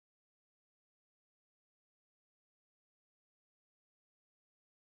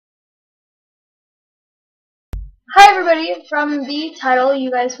Hi everybody, from the title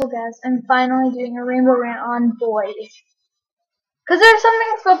you guys will guess, I'm finally doing a rainbow rant on boys. Because there's some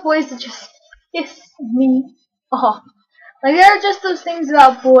things about boys that just piss me off. Like there are just those things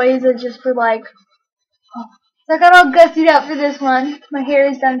about boys that just were like, oh. So I got all gussied out for this one. My hair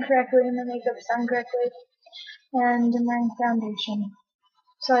is done correctly and my makeup is done correctly. And I'm wearing foundation.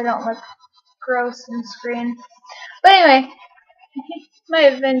 So I don't look gross and screen. But anyway, my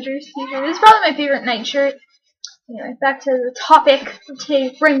Avengers t-shirt. This is probably my favorite night shirt. Anyway, back to the topic of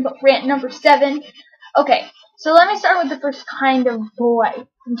today's rainbow rant number 7. Okay, so let me start with the first kind of boy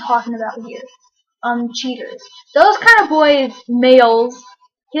I'm talking about here. Cheaters. Those kind of boys, males,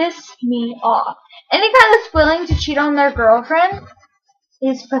 piss me off. Any guy that's willing to cheat on their girlfriend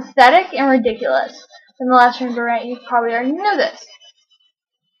is pathetic and ridiculous. In the last rainbow rant, you probably already knew this.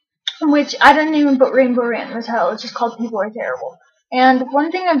 Which, I didn't even put rainbow rant in the title, it's just called People Are Terrible. And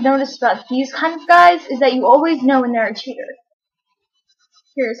one thing I've noticed about these kind of guys is that you always know when they're a cheater.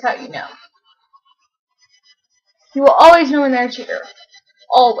 Here's how you know. You will always know when they're a cheater.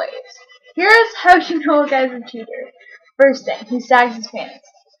 Always. Here's how you know a guy's a cheater. First thing, he sags his pants.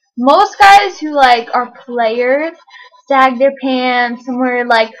 Most guys who are players sag their pants and wear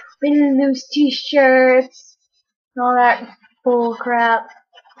really loose t-shirts and all that bull crap.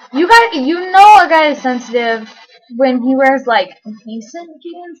 You know a guy is sensitive when he wears decent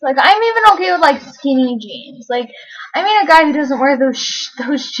jeans. I'm even okay with skinny jeans. I mean a guy who doesn't wear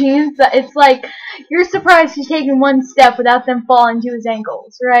those jeans that it's you're surprised he's taking one step without them falling to his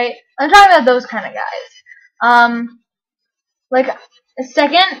ankles, right? I'm talking about those kind of guys. A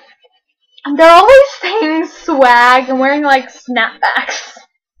second, they're always saying swag and wearing snapbacks.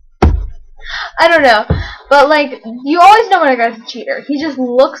 I don't know, but you always know when a guy's a cheater. He just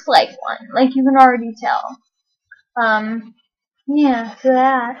looks like one. You can already tell. Yeah, so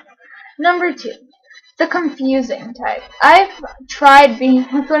that. Number 2, the confusing type. I've tried being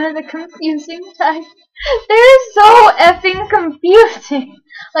with one of the confusing type. They're so effing confusing.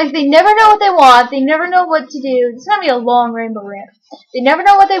 They never know what they want. They never know what to do. It's gonna be a long rainbow rant. They never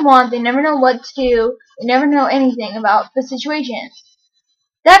know what they want. They never know what to do. They never know anything about the situation.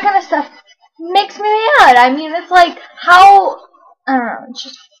 That kind of stuff makes me mad. I mean, it's how, I don't know, it's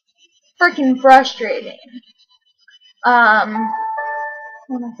just freaking frustrating. Oh,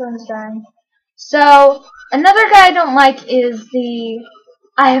 my phone's dying. So, another guy I don't like is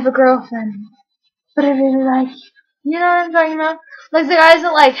I have a girlfriend, but I really like you. You know what I'm talking about? The guys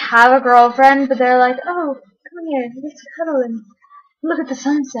that, have a girlfriend, but they're oh, come here, let's cuddle and look at the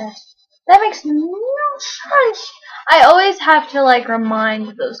sunset. That makes no sense. I always have to,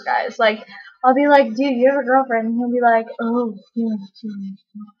 remind those guys. I'll be dude, you have a girlfriend, and he'll be oh, yeah,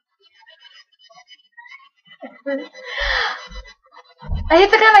 I hate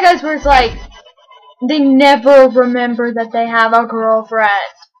the kind of guys where it's they never remember that they have a girlfriend.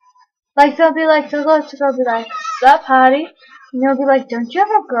 They'll be they'll go to girl, be sup, hottie? And they'll be don't you have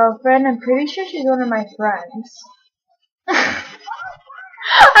a girlfriend? I'm pretty sure she's one of my friends.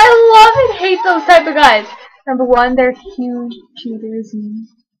 I love and hate those type of guys. Number 1, they're huge cheaters.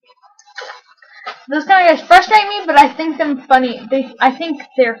 Those kind of guys frustrate me, but I think them funny. I think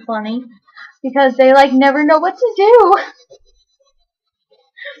they're funny because they never know what to do.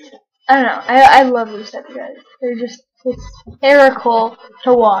 I don't know. I love those type of guys. They're just hysterical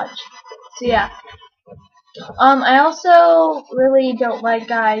to watch. So yeah. I also really don't like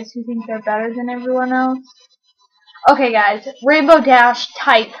guys who think they're better than everyone else. Okay, guys. Rainbow Dash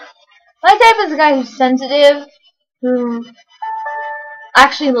type. My type is a guy who's sensitive, who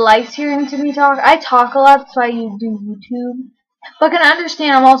actually likes hearing to me talk. I talk a lot, that's why you do YouTube. But can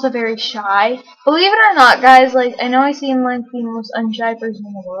understand I'm also very shy. Believe it or not, guys, I know I seem like the most unshy person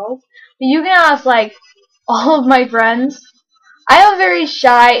in the world, but you can ask, all of my friends. I am a very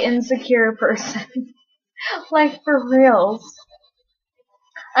shy, insecure person. For reals.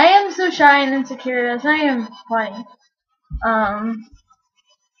 I am so shy and insecure, that's not even funny.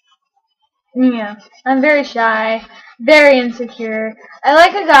 Yeah, I'm very shy, very insecure. I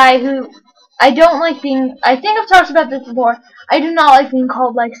like a guy who, I don't like being, I think I've talked about this before, I do not like being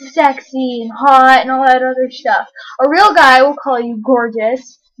called sexy and hot and all that other stuff. A real guy will call you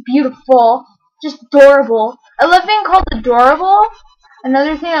gorgeous, beautiful, just adorable. I love being called adorable.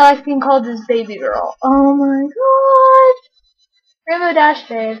 Another thing I like being called is baby girl. Oh my god. Rainbow Dash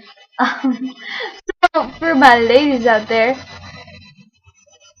babe. So for my ladies out there,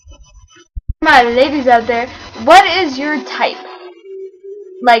 what is your type?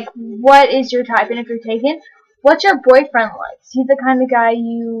 What is your type? And if you're taken, what's your boyfriend like? Is he the kind of guy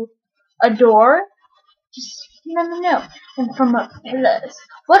you adore? Just let me know. And from a plus,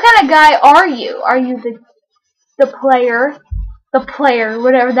 what kind of guy are you? Are you the player,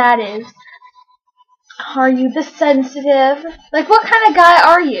 whatever that is? Are you the sensitive? Like, what kind of guy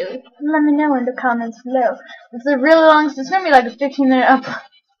are you? Let me know in the comments below. It's a really long, so it's gonna be like a 15-minute upload.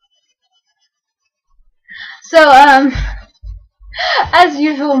 So, as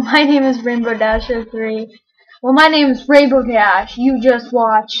usual, my name is Rainbow Dasher 3. Well, my name is Rainbow Dash. You just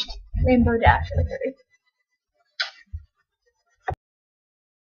watched Rainbow Dasher 3.